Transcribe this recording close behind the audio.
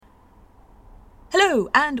Hello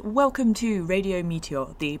and welcome to Radio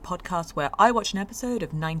Meteor, the podcast where I watch an episode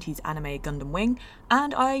of 90s anime Gundam Wing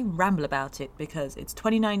and I ramble about it because it's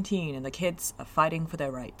 2019 and the kids are fighting for their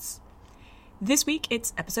rights. This week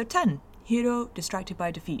it's episode 10, Hero Distracted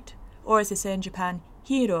by Defeat, or as they say in Japan,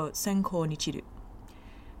 Hiro Senko Nichiru.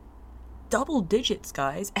 Double digits,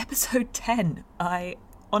 guys, episode 10. I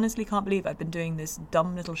honestly can't believe I've been doing this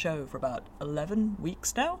dumb little show for about 11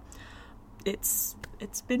 weeks now. It's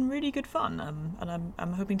been really good fun, and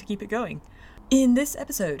I'm hoping to keep it going. In this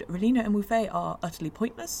episode, Relina and Wu Fei are utterly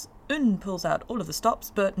pointless, Un pulls out all of the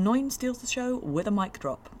stops, but Noin steals the show with a mic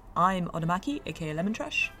drop. I'm Odamaki, aka Lemon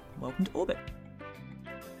Trash. Welcome to Orbit.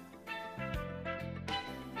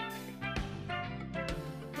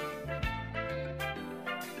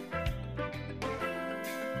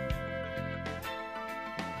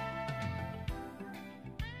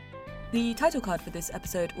 The title card for this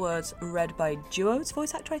episode was read by Duo's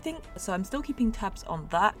voice actor, I think, so I'm still keeping tabs on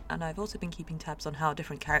that, and I've also been keeping tabs on how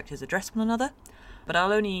different characters address one another, but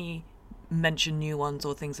I'll only mention new ones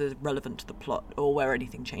or things that are relevant to the plot or where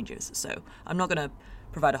anything changes, so I'm not going to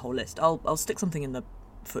provide a whole list. I'll stick something in the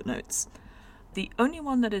footnotes. The only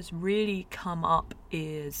one that has really come up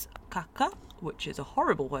is kaka, which is a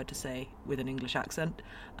horrible word to say with an English accent,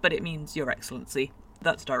 but it means Your Excellency.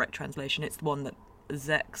 That's a direct translation. It's the one that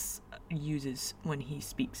Zex uses when he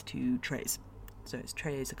speaks to Treize. So it's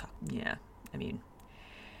Treize a kaka. Yeah, I mean,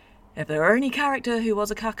 if there were any character who was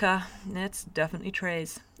a kaka, it's definitely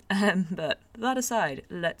Treize. But that aside,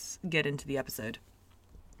 let's get into the episode.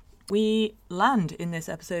 We land in this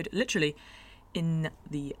episode literally in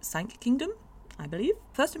the Sank Kingdom, I believe.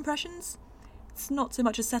 First impressions, it's not so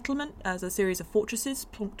much a settlement as a series of fortresses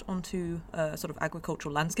plonked onto a sort of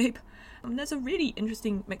agricultural landscape. And there's a really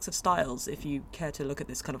interesting mix of styles if you care to look at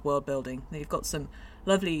this kind of world building. They've got some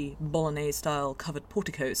lovely Bolognese-style covered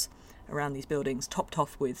porticos around these buildings, topped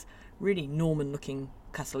off with really Norman-looking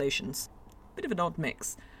castellations. Bit of an odd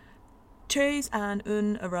mix. Treize and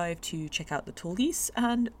Un arrive to check out the tall geese,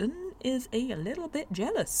 and Un is a little bit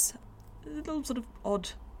jealous. A little sort of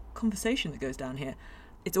odd conversation that goes down here.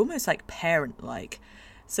 It's almost like parent-like.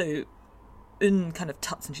 So Un kind of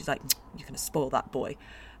tuts and she's like, "You're going to spoil that boy."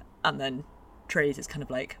 And then Treize is kind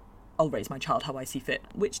of like, "I'll raise my child how I see fit,"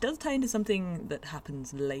 which does tie into something that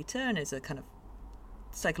happens later and is a kind of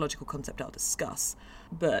psychological concept I'll discuss.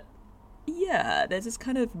 But yeah, there's this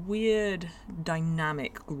kind of weird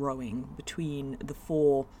dynamic growing between the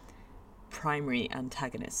four primary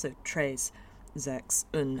antagonists. So Treize, Zex,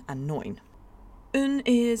 Un, and Noin. Un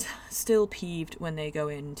is still peeved when they go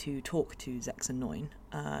in to talk to Zex and Noin.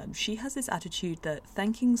 She has this attitude that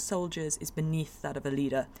thanking soldiers is beneath that of a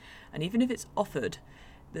leader, and even if it's offered,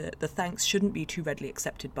 the thanks shouldn't be too readily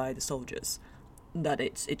accepted by the soldiers. That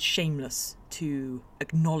it's shameless to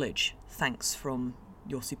acknowledge thanks from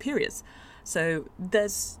your superiors. So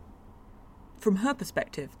from her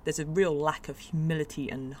perspective, there's a real lack of humility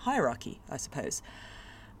and hierarchy, I suppose.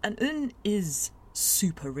 And Un is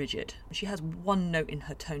super rigid. She has one note in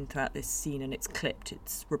her tone throughout this scene and it's clipped,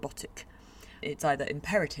 it's robotic. It's either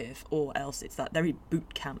imperative or else it's that very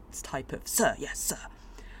boot camp type of "sir, yes, sir."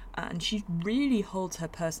 And she really holds her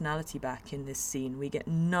personality back in this scene. We get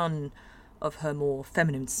none of her more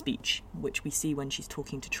feminine speech, which we see when she's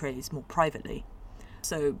talking to Treize more privately.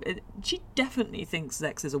 So she definitely thinks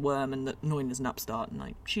Zex is a worm and that Noin is an upstart,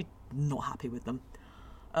 and she's not happy with them.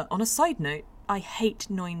 On a side note, I hate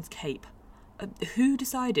Noin's cape. Who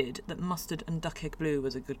decided that mustard and duck egg blue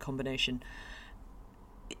was a good combination?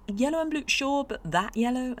 Yellow and blue, sure, but that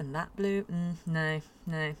yellow and that blue? No,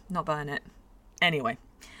 not buying it. Anyway,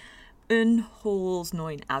 Un hauls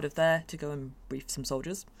Noin out of there to go and brief some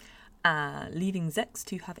soldiers, leaving Zex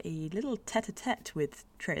to have a little tete-a-tete with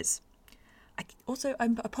Treize. I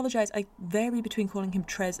apologise, I vary between calling him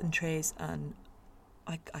Trez and Treize, and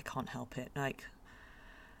I can't help it.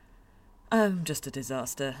 I'm just a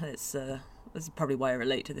disaster. This is probably why I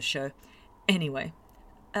relate to the show. Anyway,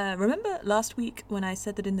 remember last week when I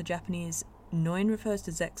said that in the Japanese, Noin refers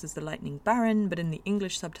to Zex as the Lightning Baron, but in the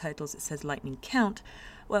English subtitles it says Lightning Count?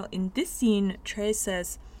 Well, in this scene, Treize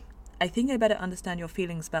says, "I think I better understand your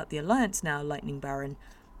feelings about the alliance now, Lightning Baron.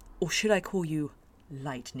 Or should I call you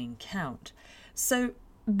Lightning Count?" So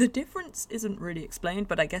the difference isn't really explained,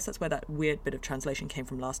 but I guess that's where that weird bit of translation came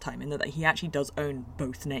from last time, in that he actually does own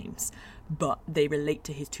both names, but they relate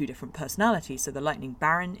to his two different personalities. So the Lightning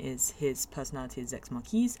Baron is his personality as Zex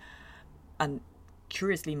Marquise, and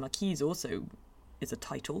curiously, Marquise also is a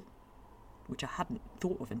title, which I hadn't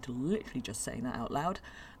thought of until literally just saying that out loud.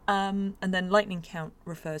 And then Lightning Count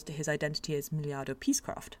refers to his identity as Miliardo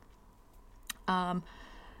Peacecraft.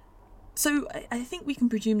 So I think we can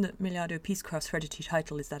presume that Millardo Peacecraft's hereditary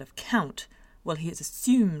title is that of Count, while he has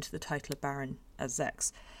assumed the title of Baron as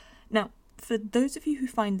Zex. Now, for those of you who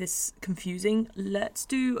find this confusing, let's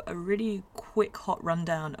do a really quick hot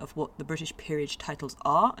rundown of what the British peerage titles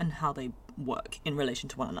are and how they work in relation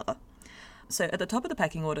to one another. So at the top of the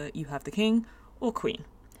pecking order, you have the King or Queen,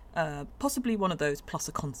 possibly one of those plus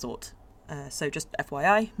a consort. So just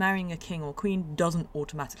FYI, marrying a king or queen doesn't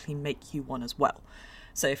automatically make you one as well.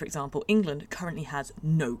 So, for example, England currently has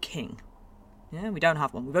no king. Yeah, we don't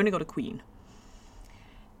have one. We've only got a queen.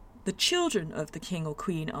 The children of the king or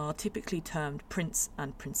queen are typically termed prince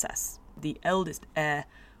and princess. The eldest heir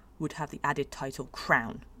would have the added title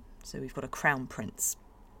crown. So we've got a crown prince.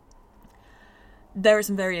 There are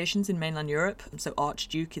some variations in mainland Europe. So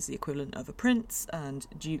archduke is the equivalent of a prince, and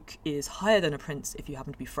duke is higher than a prince if you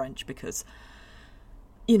happen to be French, because,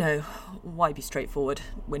 why be straightforward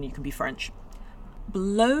when you can be French?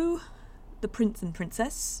 Below the prince and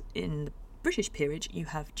princess in the British peerage, you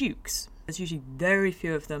have dukes. There's usually very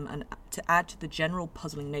few of them, and to add to the general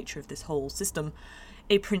puzzling nature of this whole system,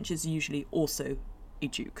 a prince is usually also a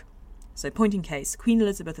duke. So, point in case, Queen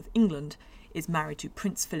Elizabeth of England is married to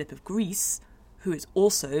Prince Philip of Greece, who is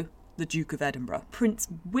also the Duke of Edinburgh. Prince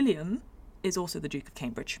William is also the Duke of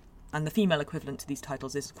Cambridge, and the female equivalent to these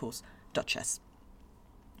titles is, of course, Duchess.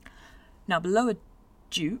 Now, below a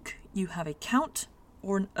duke, you have a count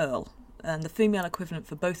or an earl, and the female equivalent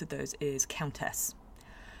for both of those is countess.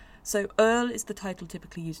 So earl is the title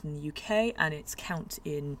typically used in the UK, and it's count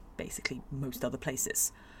in basically most other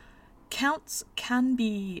places. Counts can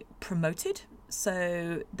be promoted,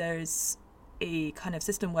 so there's a kind of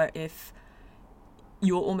system where if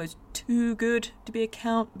you're almost too good to be a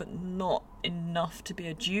count, but not enough to be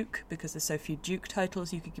a duke, because there's so few duke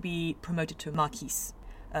titles, you could be promoted to a marquise.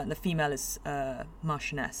 And the female is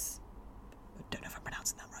marchioness. I don't know if I'm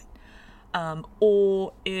pronouncing that right.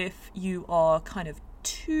 Or if you are kind of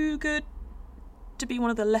too good to be one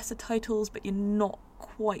of the lesser titles, but you're not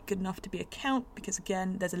quite good enough to be a count, because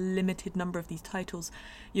again, there's a limited number of these titles,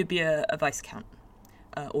 you'd be a vice-count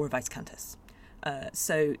or a vice-countess.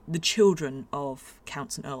 So the children of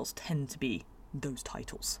counts and earls tend to be those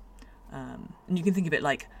titles. And you can think of it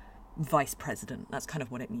like vice president. That's kind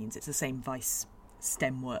of what it means. It's the same vice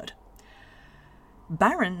stem word.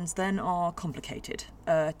 Barons then are complicated.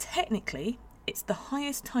 Technically, it's the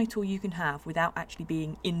highest title you can have without actually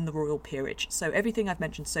being in the royal peerage. So everything I've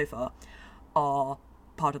mentioned so far are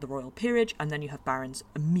part of the royal peerage, and then you have barons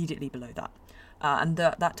immediately below that. And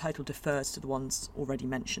that title defers to the ones already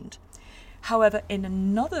mentioned. However, in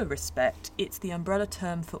another respect, it's the umbrella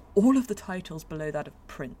term for all of the titles below that of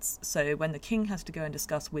prince. So when the king has to go and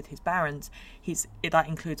discuss with his barons, that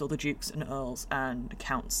includes all the dukes and earls and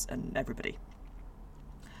counts and everybody.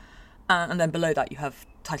 And then below that you have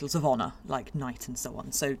titles of honour, like knight and so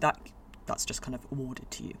on. So that's just kind of awarded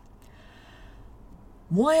to you.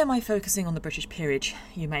 Why am I focusing on the British peerage,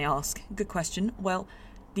 you may ask? Good question. Well,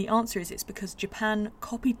 the answer is it's because Japan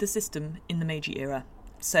copied the system in the Meiji era.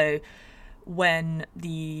 So when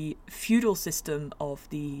the feudal system of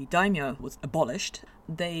the daimyo was abolished,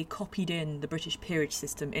 they copied in the British peerage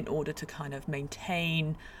system in order to kind of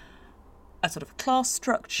maintain a sort of class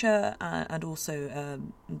structure and also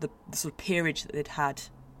the sort of peerage that they'd had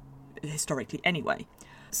historically anyway.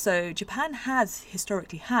 So Japan has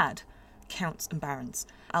historically had counts and barons,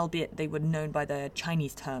 albeit they were known by their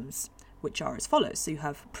Chinese terms, which are as follows. So you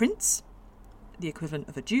have prince, the equivalent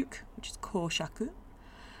of a duke, which is koshaku.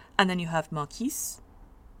 And then you have marquise,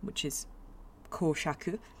 which is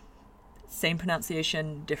koshaku. Same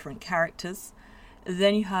pronunciation, different characters.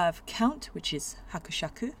 Then you have count, which is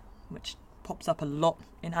hakushaku, which pops up a lot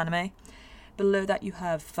in anime. Below that you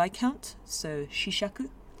have viscount, so shishaku.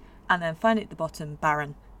 And then finally at the bottom,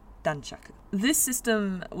 baron, danshaku. This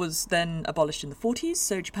system was then abolished in the 40s,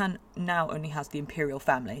 so Japan now only has the imperial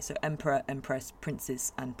family, so emperor, empress,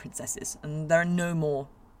 princes, and princesses. And there are no more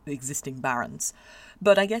existing barons.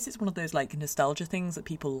 But I guess it's one of those like nostalgia things that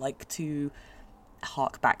people like to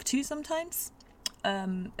hark back to sometimes,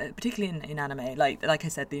 particularly in anime. Like I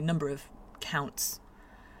said, the number of counts,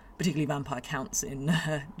 particularly vampire counts in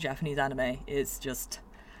Japanese anime, is just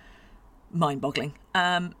mind-boggling.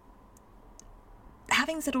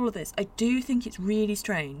 Having said all of this, I do think it's really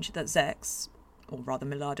strange that Zex, or rather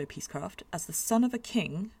Millardo Peacecraft, as the son of a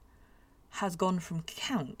king, has gone from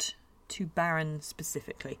count to baron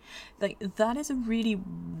specifically. Like, that is a really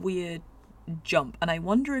weird jump, and I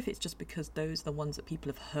wonder if it's just because those are the ones that people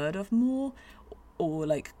have heard of more, or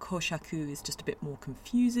like koshaku is just a bit more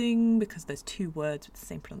confusing because there's two words with the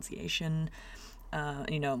same pronunciation.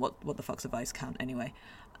 What the fuck's a viscount anyway?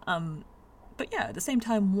 But But yeah, at the same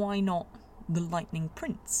time, why not the Lightning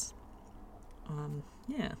Prince?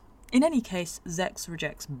 Yeah. In any case, Zechs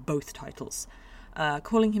rejects both titles,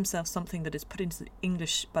 calling himself something that is put into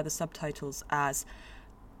English by the subtitles as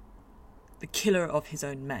the killer of his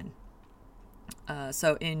own men.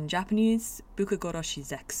 So in Japanese, Bukagoroshi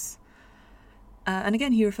Zechs. And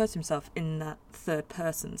again, he refers to himself in that third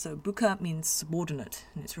person. So buka means subordinate,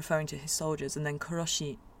 and it's referring to his soldiers. And then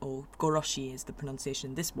koroshi, or goroshi is the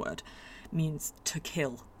pronunciation in this word, means to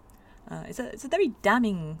kill. It's a very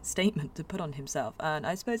damning statement to put on himself. And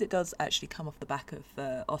I suppose it does actually come off the back of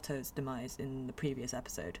Otto's demise in the previous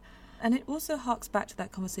episode. And it also harks back to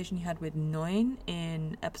that conversation he had with Noin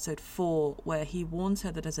in episode 4, where he warns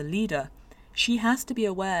her that as a leader, she has to be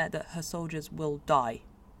aware that her soldiers will die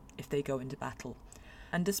if they go into battle.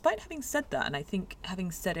 And despite having said that, and I think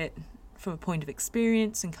having said it from a point of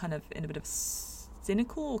experience and kind of in a bit of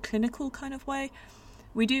cynical or clinical kind of way,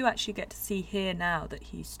 we do actually get to see here now that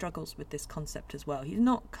he struggles with this concept as well. He's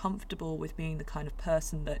not comfortable with being the kind of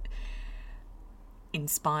person that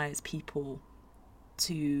inspires people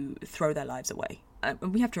to throw their lives away.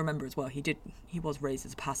 And we have to remember as well, he was raised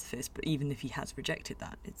as a pacifist, but even if he has rejected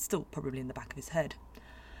that, it's still probably in the back of his head.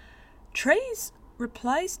 Treize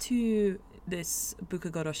replies to this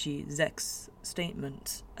Bukagoroshi Zechs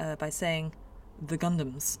statement by saying, the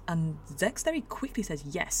Gundams, and Zechs very quickly says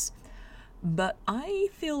yes. But I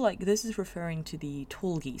feel like this is referring to the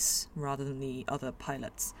Tallgeese rather than the other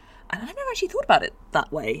pilots. And I've never actually thought about it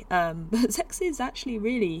that way. But Zechs is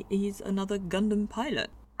actually he's another Gundam pilot.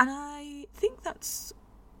 And I think that's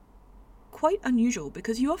quite unusual,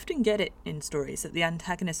 because you often get it in stories that the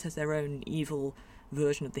antagonist has their own evil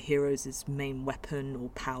version of the hero's main weapon or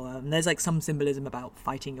power. And there's like some symbolism about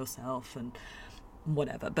fighting yourself and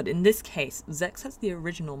whatever. But in this case, Zechs has the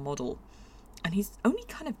original model. And he's only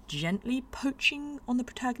kind of gently poaching on the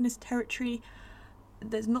protagonist's territory.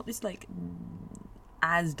 There's not this, like,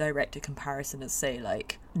 as direct a comparison as, say,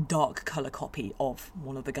 like, dark colour copy of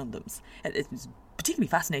one of the Gundams. It's particularly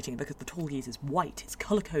fascinating because the Tallgeese is white. It's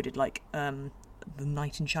colour-coded like the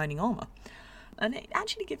knight in shining armour. And it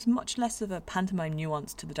actually gives much less of a pantomime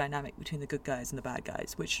nuance to the dynamic between the good guys and the bad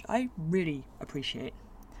guys, which I really appreciate.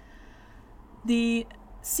 The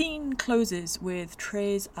scene closes with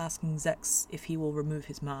Treize asking Zechs if he will remove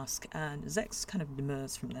his mask, and Zechs kind of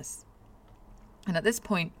demurs from this. And at this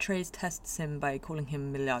point, Treize tests him by calling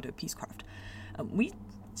him Millardo Peacecraft. And we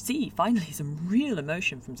see, finally, some real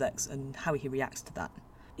emotion from Zechs and how he reacts to that.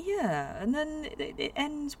 Yeah, and then it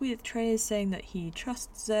ends with Treize saying that he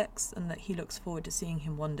trusts Zechs and that he looks forward to seeing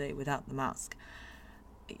him one day without the mask.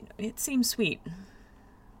 It seems sweet.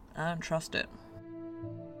 I don't trust it.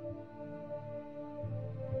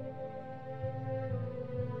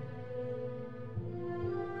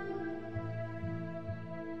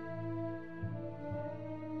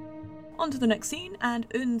 On to the next scene, and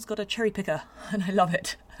Un's got a cherry picker, and I love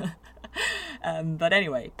it. But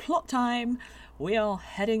anyway, plot time. We are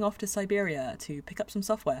heading off to Siberia to pick up some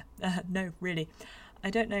software. No, really. I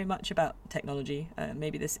don't know much about technology.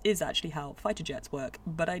 Maybe this is actually how fighter jets work,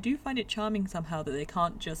 but I do find it charming somehow that they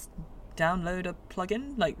can't just download a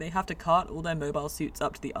plugin. Like, they have to cart all their mobile suits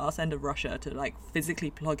up to the arse end of Russia to, like,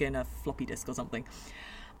 physically plug in a floppy disk or something.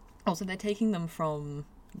 Also, they're taking them from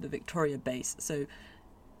the Victoria base, so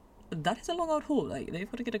that is a long old haul. Like, they've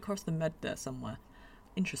got to get across the Med there somewhere.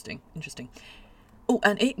 Interesting. Oh,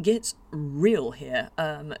 and it gets real here.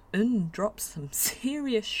 Un drops some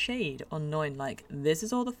serious shade on Noin, like, this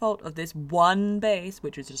is all the fault of this one base,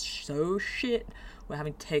 which is just so shit. We're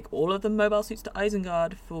having to take all of the mobile suits to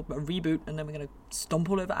Isengard for a reboot, and then we're going to stomp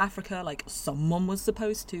all over Africa like someone was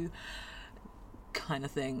supposed to, kind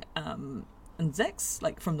of thing. And Zechs,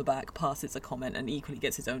 like, from the back, passes a comment and equally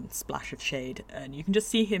gets his own splash of shade, and you can just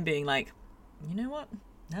see him being like, you know what?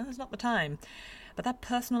 Now is not the time. But that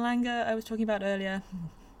personal anger I was talking about earlier,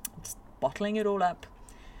 just bottling it all up.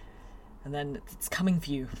 And then it's coming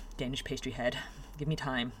for you, Danish pastry head. Give me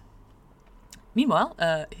time.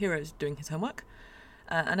 Meanwhile, Hero's doing his homework.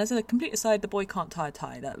 And as a complete aside, the boy can't tie a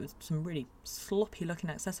tie. That was some really sloppy-looking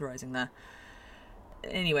accessorizing there.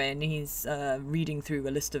 Anyway, and he's reading through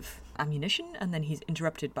a list of ammunition, and then he's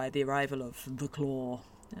interrupted by the arrival of the Claw.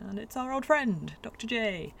 And it's our old friend, Dr.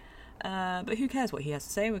 J. But who cares what he has to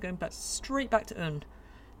say? We're going straight back to Un.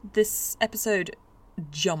 This episode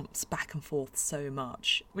jumps back and forth so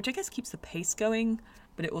much, which I guess keeps the pace going,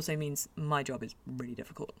 but it also means my job is really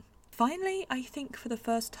difficult. Finally, I think for the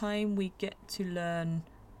first time we get to learn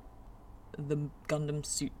the Gundam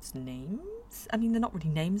suits' names. I mean, they're not really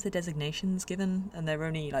names, they're designations given, and they're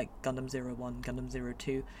only like Gundam 01, Gundam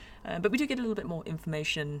 02. But we do get a little bit more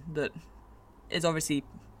information that is obviously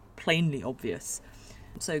plainly obvious.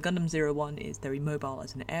 So Gundam 01 is very mobile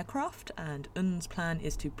as an aircraft, and Un's plan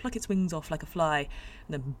is to pluck its wings off like a fly and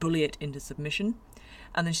then bully it into submission.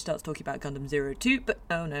 And then she starts talking about Gundam 02, but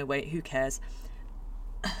oh no, wait, who cares?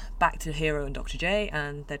 Back to Hero and Dr. J,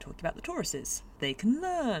 and they're talking about the Tauruses. They can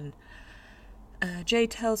learn. J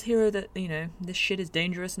tells Hero that, this shit is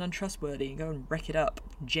dangerous and untrustworthy. Go and wreck it up.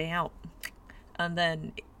 J out. And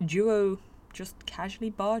then Duo just casually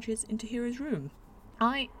barges into Hero's room.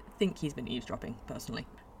 I think he's been eavesdropping, personally.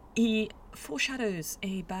 He foreshadows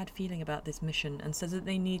a bad feeling about this mission and says that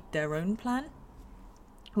they need their own plan,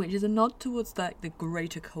 which is a nod towards the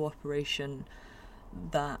greater cooperation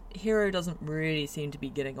that Hero doesn't really seem to be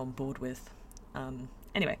getting on board with.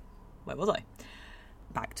 Anyway, where was I?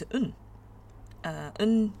 Back to Un.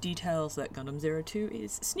 Un details that Gundam 02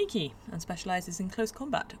 is sneaky and specialises in close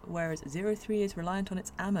combat, whereas 03 is reliant on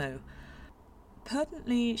its ammo.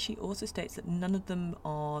 Pertinently, she also states that none of them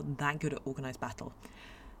are that good at organised battle.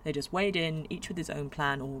 They just wade in, each with his own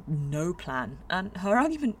plan or no plan, and her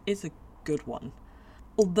argument is a good one.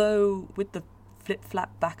 Although, with the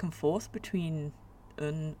flip-flap back and forth between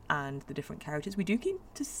Un and the different characters, we do get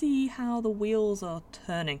to see how the wheels are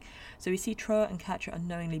turning. So we see Troa and Quatre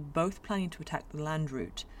unknowingly both planning to attack the land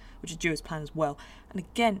route, which is Duo's plan as well. And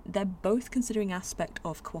again, they're both considering aspect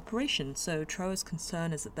of cooperation, so Troa's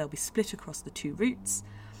concern is that they'll be split across the two routes.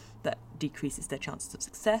 That decreases their chances of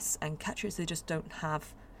success, and Quatre's they just don't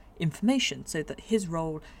have information, so that his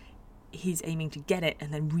role, he's aiming to get it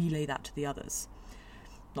and then relay that to the others.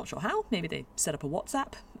 Not sure how. Maybe they set up a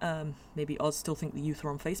WhatsApp. Maybe Oz still think the youth are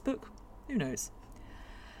on Facebook. Who knows?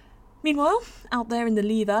 Meanwhile, out there in the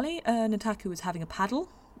Lee Valley, Nataku is having a paddle.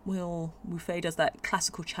 Wu Fei does that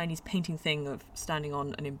classical Chinese painting thing of standing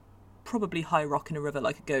on an improbably high rock in a river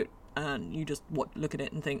like a goat, and you just look at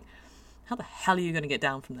it and think, how the hell are you going to get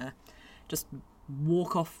down from there? Just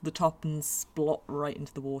walk off the top and splot right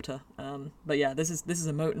into the water. But yeah, this is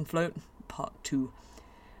a Moat and Float Part 2.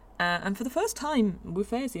 And for the first time, Wu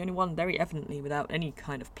Fei is the only one very evidently without any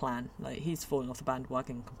kind of plan. Like, he's falling off the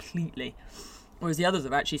bandwagon completely. Whereas the others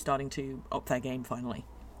are actually starting to up their game finally.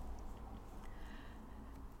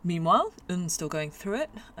 Meanwhile, Un's still going through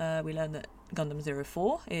it. We learn that Gundam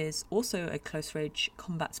 04 is also a close-range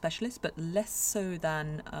combat specialist, but less so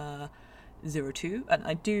than 02. And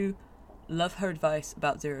I do love her advice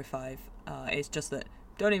about 05. It's just that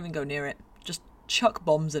don't even go near it. Just chuck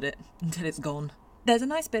bombs at it until it's gone. There's a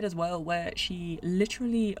nice bit as well where she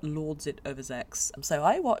literally lords it over Zex. So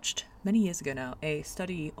I watched, many years ago now, a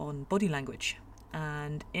study on body language.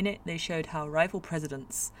 And in it, they showed how rival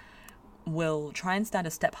presidents will try and stand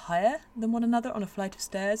a step higher than one another on a flight of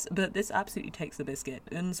stairs, but this absolutely takes the biscuit.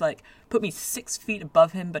 Un's like, put me 6 feet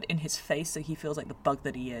above him, but in his face, so he feels like the bug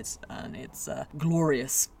that he is. And it's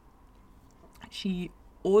glorious. She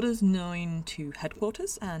orders 9 to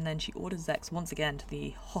headquarters, and then she orders Zex once again to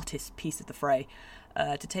the hottest piece of the fray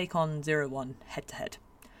to take on 01 head-to-head.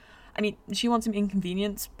 I mean, she wants him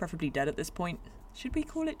inconvenienced, preferably dead at this point. Should we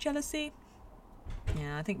call it jealousy?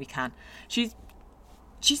 Yeah, I think we can. She's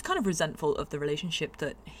kind of resentful of the relationship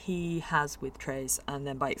that he has with Treize, and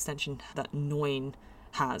then by extension that Noin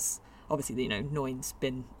has. Obviously, Noin's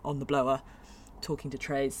been on the blower, talking to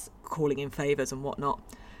Treize, calling in favours and whatnot.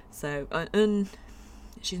 So,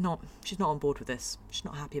 she's not on board with this. She's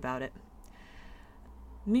not happy about it.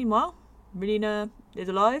 Meanwhile, Melina is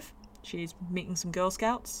alive. She's meeting some Girl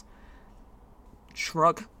Scouts.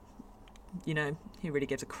 Shrug. He really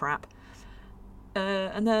gives a crap.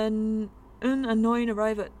 And then Un and Noin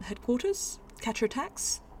arrive at headquarters. Quatre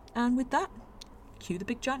attacks. And with that, cue the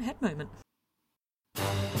big giant head moment.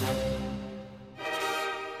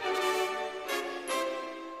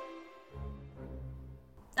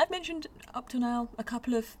 I've mentioned up to now a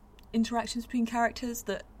couple of interactions between characters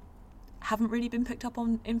that haven't really been picked up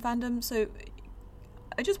on in fandom, so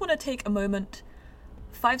I just want to take a moment,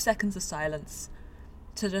 5 seconds of silence,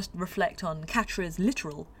 to just reflect on Quatre's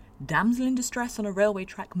literal damsel in distress on a railway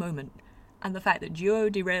track moment, and the fact that Duo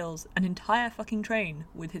derails an entire fucking train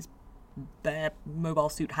with his bare mobile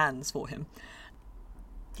suit hands for him.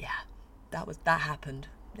 Yeah, that happened.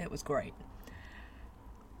 It was great.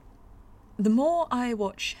 The more I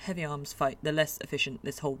watch Heavy Arms fight, the less efficient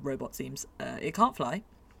this whole robot seems. It can't fly.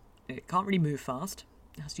 It can't really move fast.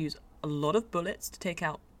 It has to use a lot of bullets to take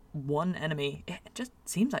out one enemy. It just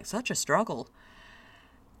seems like such a struggle.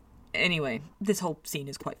 Anyway, this whole scene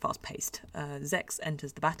is quite fast-paced. Zex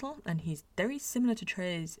enters the battle, and he's very similar to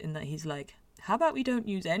Treize in that he's like, how about we don't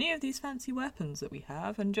use any of these fancy weapons that we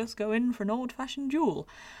have and just go in for an old-fashioned duel?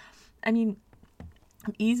 I mean,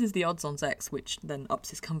 eases the odds on Zex, which then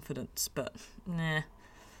ups his confidence, but nah.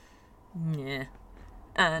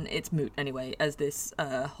 And it's moot anyway, as this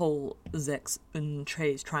whole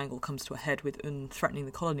Zex-Un-Treize triangle comes to a head with Un threatening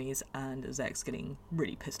the colonies and Zex getting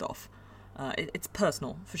really pissed off. It's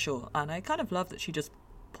personal, for sure, and I kind of love that she just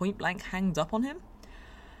point-blank hangs up on him.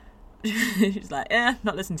 She's like,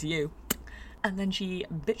 not listening to you. And then she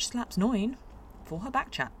bitch slaps Noin for her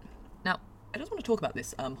back chat. Now, I just want to talk about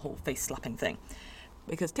this whole face-slapping thing,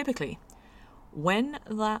 because typically, when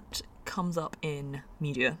that comes up in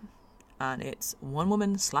media, and it's one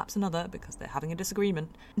woman slaps another because they're having a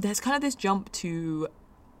disagreement, there's kind of this jump to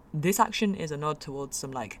this action is a nod towards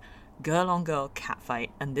some like girl-on-girl catfight,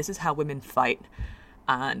 and this is how women fight,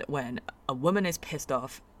 and when a woman is pissed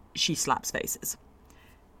off, she slaps faces.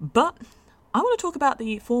 But I want to talk about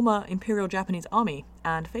the former Imperial Japanese Army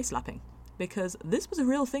and face slapping, because this was a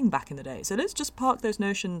real thing back in the day. So let's just park those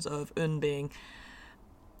notions of Un being,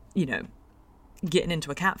 getting into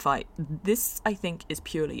a catfight. This, I think, is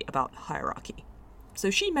purely about hierarchy. So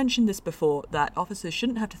she mentioned this before, that officers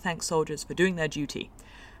shouldn't have to thank soldiers for doing their duty.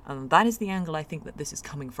 And that is the angle I think that this is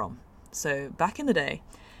coming from. So back in the day,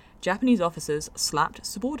 Japanese officers slapped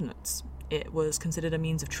subordinates. It was considered a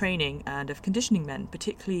means of training and of conditioning men,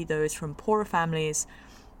 particularly those from poorer families,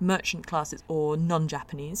 merchant classes, or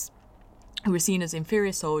non-Japanese, who were seen as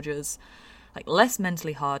inferior soldiers, like less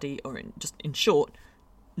mentally hardy, or in short,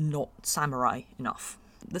 not samurai enough.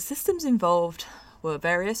 The systems involved were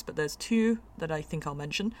various, but there's two that I think I'll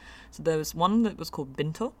mention. So there was one that was called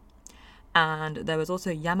Binto, and there was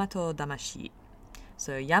also Yamato Damashi.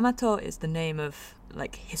 So Yamato is the name of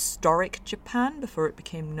like historic Japan before it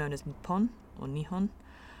became known as Nippon or Nihon,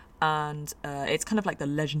 and it's kind of like the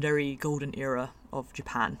legendary golden era of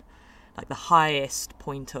Japan, like the highest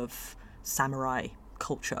point of samurai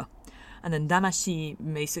culture. And then Damashi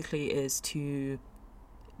basically is to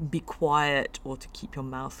be quiet or to keep your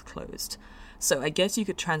mouth closed. So I guess you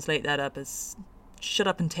could translate that up as shut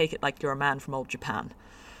up and take it like you're a man from old Japan.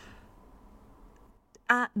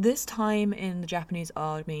 At this time in the Japanese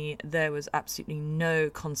army, there was absolutely no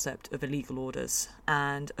concept of illegal orders,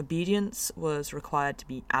 and obedience was required to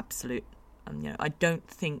be absolute. I don't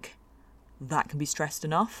think that can be stressed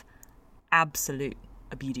enough. Absolute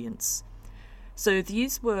obedience. So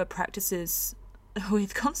these were practices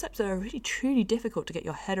with concepts that are really truly difficult to get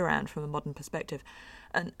your head around from a modern perspective,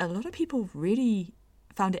 and a lot of people really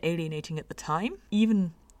found it alienating at the time,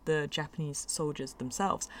 even the Japanese soldiers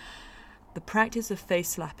themselves. The practice of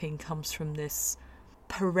face slapping comes from this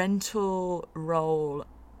parental role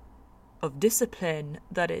of discipline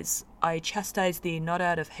that is, I chastise thee not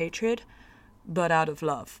out of hatred, but out of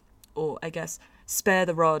love. Or, I guess, spare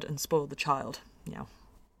the rod and spoil the child.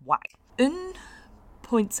 Whack. Un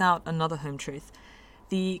points out another home truth.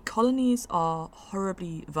 The colonies are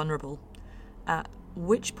horribly vulnerable, at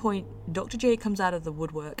which point Dr. J comes out of the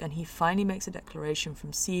woodwork and he finally makes a declaration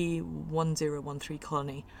from C-1013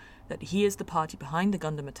 colony that he is the party behind the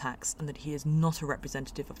Gundam attacks and that he is not a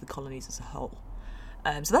representative of the colonies as a whole.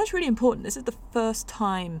 So that's really important. This is the first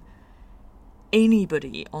time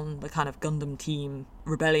anybody on the kind of Gundam team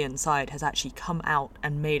rebellion side has actually come out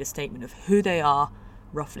and made a statement of who they are,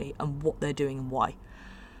 roughly, and what they're doing and why.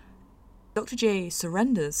 Dr. J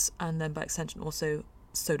surrenders, and then by extension also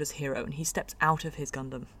so does Hiro, and he steps out of his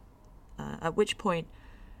Gundam. At which point,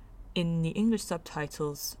 in the English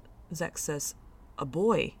subtitles, Zex says, "A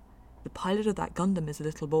boy. The pilot of that Gundam is a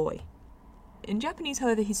little boy." In Japanese,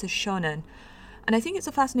 however, he says shonen, and I think it's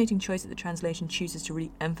a fascinating choice that the translation chooses to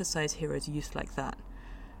really emphasize Hiro's youth like that.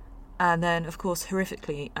 And then, of course,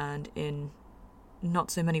 horrifically, and in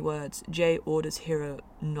not so many words, J orders Hiro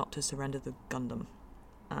not to surrender the Gundam.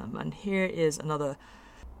 And here is another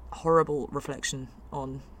horrible reflection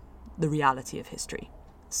on the reality of history.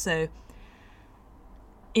 So,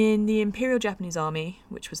 in the Imperial Japanese Army,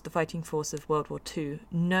 which was the fighting force of World War II,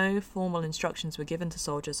 no formal instructions were given to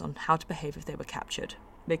soldiers on how to behave if they were captured,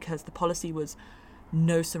 because the policy was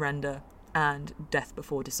no surrender and death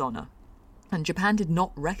before dishonor. And Japan did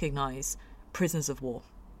not recognize prisoners of war.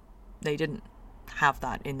 They didn't have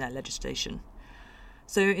that in their legislation.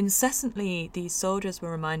 So incessantly, these soldiers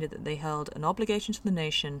were reminded that they held an obligation to the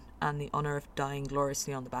nation and the honor of dying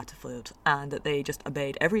gloriously on the battlefield, and that they just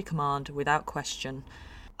obeyed every command without question.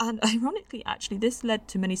 And ironically, actually, this led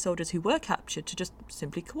to many soldiers who were captured to just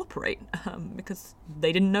simply cooperate, because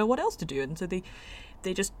they didn't know what else to do, and so they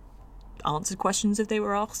just answered questions if they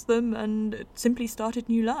were asked them, and simply started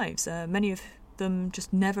new lives. Many of them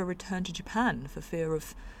just never returned to Japan for fear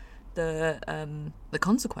of the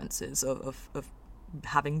consequences of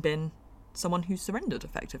having been someone who surrendered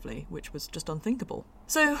effectively, which was just unthinkable.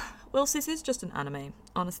 So, whilst this is just an anime,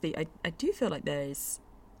 honestly, I do feel like there is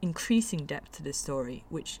increasing depth to this story,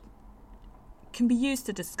 which can be used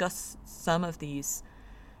to discuss some of these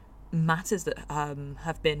matters that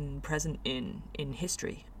have been present in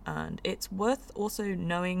history. And it's worth also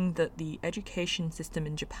knowing that the education system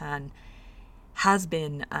in Japan has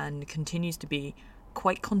been and continues to be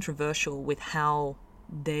quite controversial with how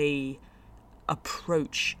they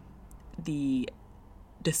approach the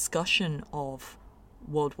discussion of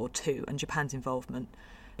World War II and Japan's involvement.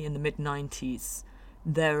 In the mid-90s,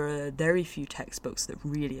 there are very few textbooks that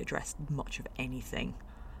really address much of anything.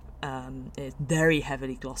 It's very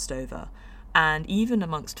heavily glossed over. And even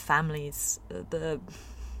amongst families, the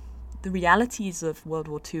realities of World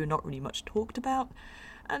War II are not really much talked about,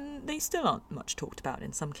 and they still aren't much talked about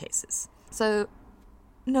in some cases. So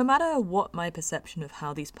no matter what my perception of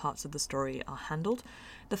how these parts of the story are handled,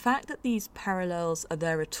 the fact that these parallels are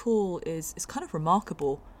there at all is kind of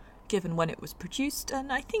remarkable given when it was produced,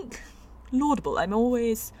 and I think laudable. I'm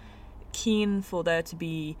always keen for there to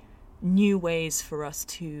be new ways for us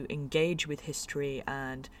to engage with history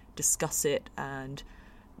and discuss it and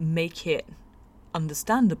make it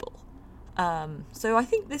understandable. So I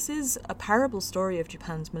think this is a parable story of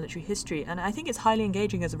Japan's military history, and I think it's highly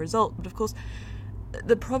engaging as a result. But of course,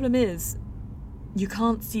 the problem is you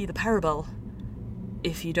can't see the parable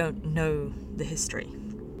if you don't know the history.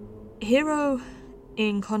 Hiro,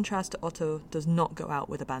 in contrast to Otto, does not go out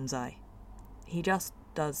with a banzai. He just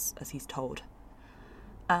does as he's told.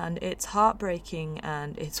 And it's heartbreaking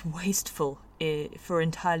and it's wasteful for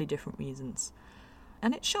entirely different reasons.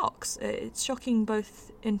 And it shocks. It's shocking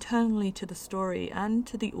both internally to the story and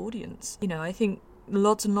to the audience. I think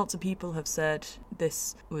lots and lots of people have said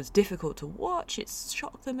this was difficult to watch, it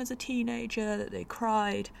shocked them as a teenager, that they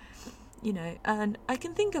cried, and I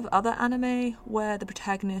can think of other anime where the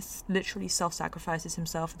protagonist literally self-sacrifices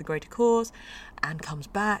himself for the greater cause and comes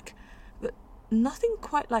back, but nothing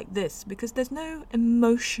quite like this, because there's no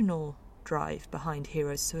emotional drive behind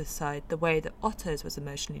Hiro's suicide the way that Otto's was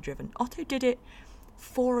emotionally driven. Otto did it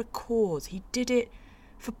for a cause, he did it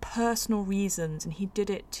for personal reasons, and he did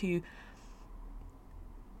it to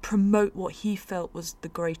promote what he felt was the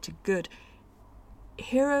greater good.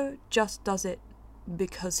 Hiro just does it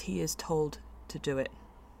because he is told to do it.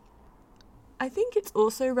 I think it's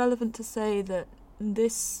also relevant to say that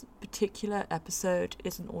this particular episode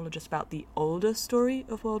isn't all just about the older story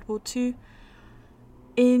of World War II.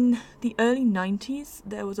 In the early 90s,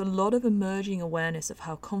 there was a lot of emerging awareness of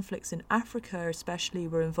how conflicts in Africa especially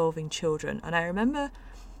were involving children, and I remember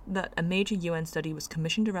that a major UN study was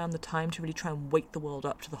commissioned around the time to really try and wake the world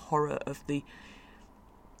up to the horror of the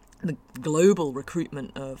global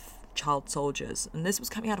recruitment of child soldiers. And this was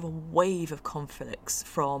coming out of a wave of conflicts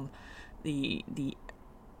from the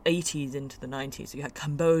 80s into the 90s. So you had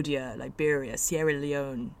Cambodia, Liberia, Sierra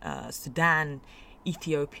Leone, Sudan,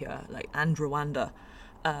 Ethiopia, and Rwanda.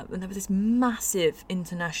 And there was this massive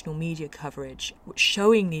international media coverage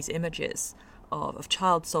showing these images of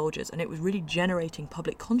child soldiers, and it was really generating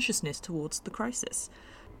public consciousness towards the crisis.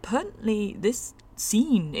 Pertinently, this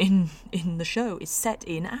scene in the show is set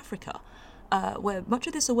in Africa, where much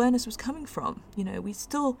of this awareness was coming from. We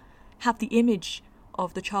still have the image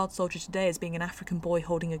of the child soldier today as being an African boy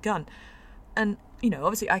holding a gun. And,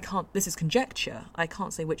 obviously this is conjecture, I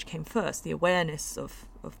can't say which came first, the awareness of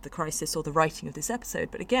the crisis or the writing of this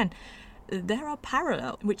episode, but again, there are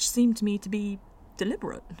parallels which seem to me to be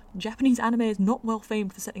deliberate. Japanese anime is not well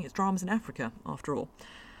famed for setting its dramas in Africa, after all.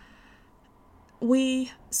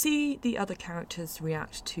 We see the other characters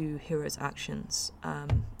react to Hiro's actions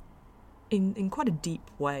in quite a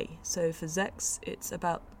deep way. So for Zex, it's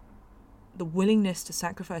about the willingness to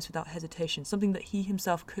sacrifice without hesitation, something that he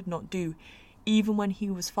himself could not do even when he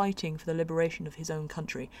was fighting for the liberation of his own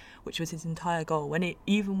country, which was his entire goal,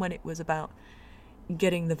 even when it was about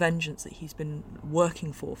getting the vengeance that he's been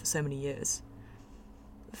working for so many years.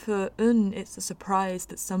 For Un, it's a surprise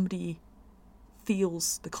that somebody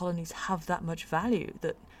feels the colonies have that much value,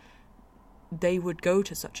 that they would go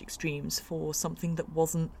to such extremes for something that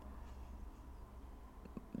wasn't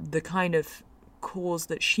the kind of cause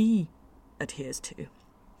that she adheres to.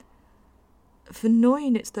 For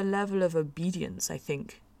Noin, it's the level of obedience, I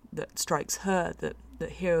think, that strikes her, that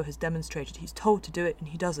Hiro has demonstrated. He's told to do it and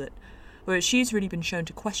he does it, whereas she's really been shown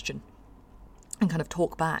to question and kind of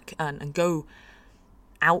talk back and go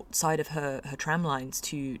outside of her tramlines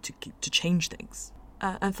to change things.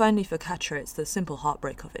 And finally for Katra, it's the simple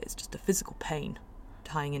heartbreak of it. It's just the physical pain,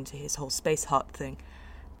 tying into his whole space heart thing.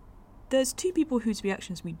 There's two people whose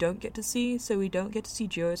reactions we don't get to see, so we don't get to see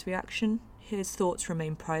Joe's reaction. His thoughts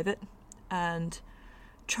remain private, and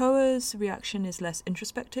Choa's reaction is less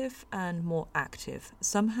introspective and more active.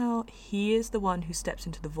 Somehow he is the one who steps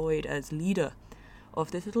into the void as leader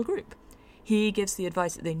of this little group. He gives the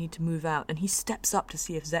advice that they need to move out, and he steps up to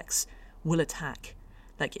see if Zex will attack,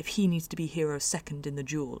 like if he needs to be hero second in the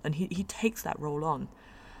duel, and he takes that role on.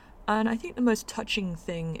 And I think the most touching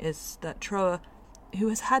thing is that Troa, who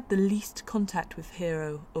has had the least contact with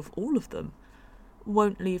Hero of all of them,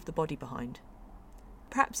 won't leave the body behind.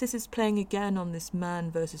 Perhaps this is playing again on this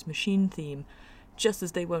man versus machine theme. Just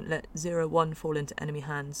as they won't let 01 fall into enemy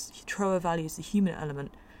hands, Troa values the human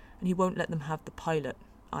element, and he won't let them have the pilot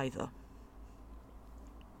either.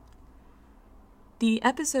 The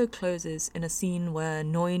episode closes in a scene where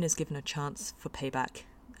Noin is given a chance for payback.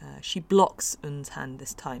 She blocks Un's hand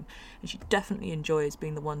this time, and she definitely enjoys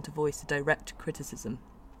being the one to voice a direct criticism.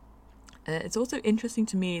 It's also interesting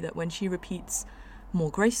to me that when she repeats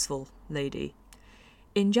more graceful lady,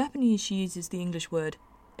 in Japanese she uses the English word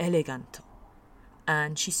eleganto,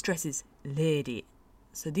 and she stresses lady.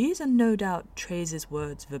 So these are no doubt Treize's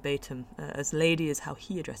words verbatim, as lady is how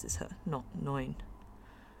he addresses her, not Noin.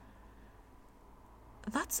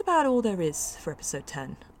 That's about all there is for episode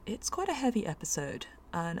 10. It's quite a heavy episode,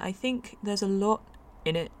 and I think there's a lot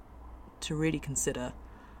in it to really consider.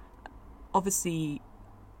 Obviously,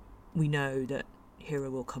 we know that Hero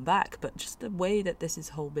will come back, but just the way that this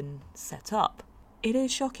has all been set up, it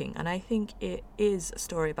is shocking, and I think it is a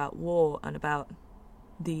story about war and about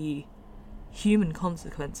the human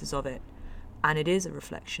consequences of it, and it is a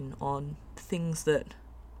reflection on things that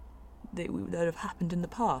have happened in the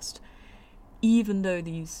past. Even though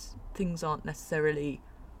these things aren't necessarily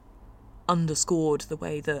underscored the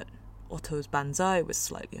way that Otto's Banzai was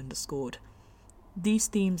slightly underscored, these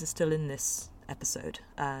themes are still in this episode,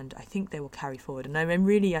 and I think they will carry forward. And I'm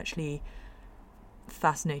really actually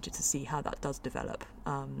fascinated to see how that does develop,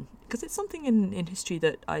 because it's something in history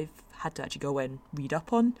that I've had to actually go and read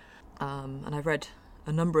up on, and I've read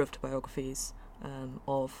a number of biographies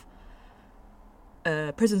of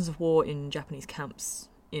prisoners of war in Japanese camps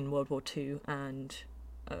in World War II, and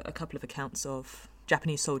a couple of accounts of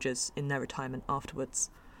Japanese soldiers in their retirement afterwards.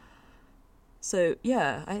 So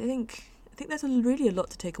yeah, I think there's really a lot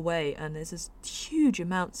to take away, and there's this huge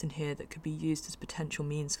amounts in here that could be used as potential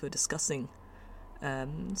means for discussing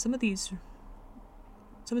some of these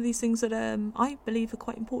things that I believe are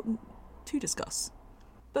quite important to discuss.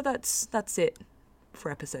 But that's it for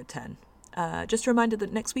episode 10. Just a reminder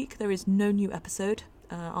that next week there is no new episode.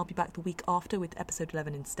 I'll be back the week after with episode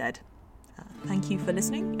 11 instead. Thank you for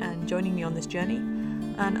listening and joining me on this journey,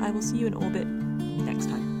 and I will see you in orbit next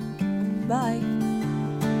time. Bye!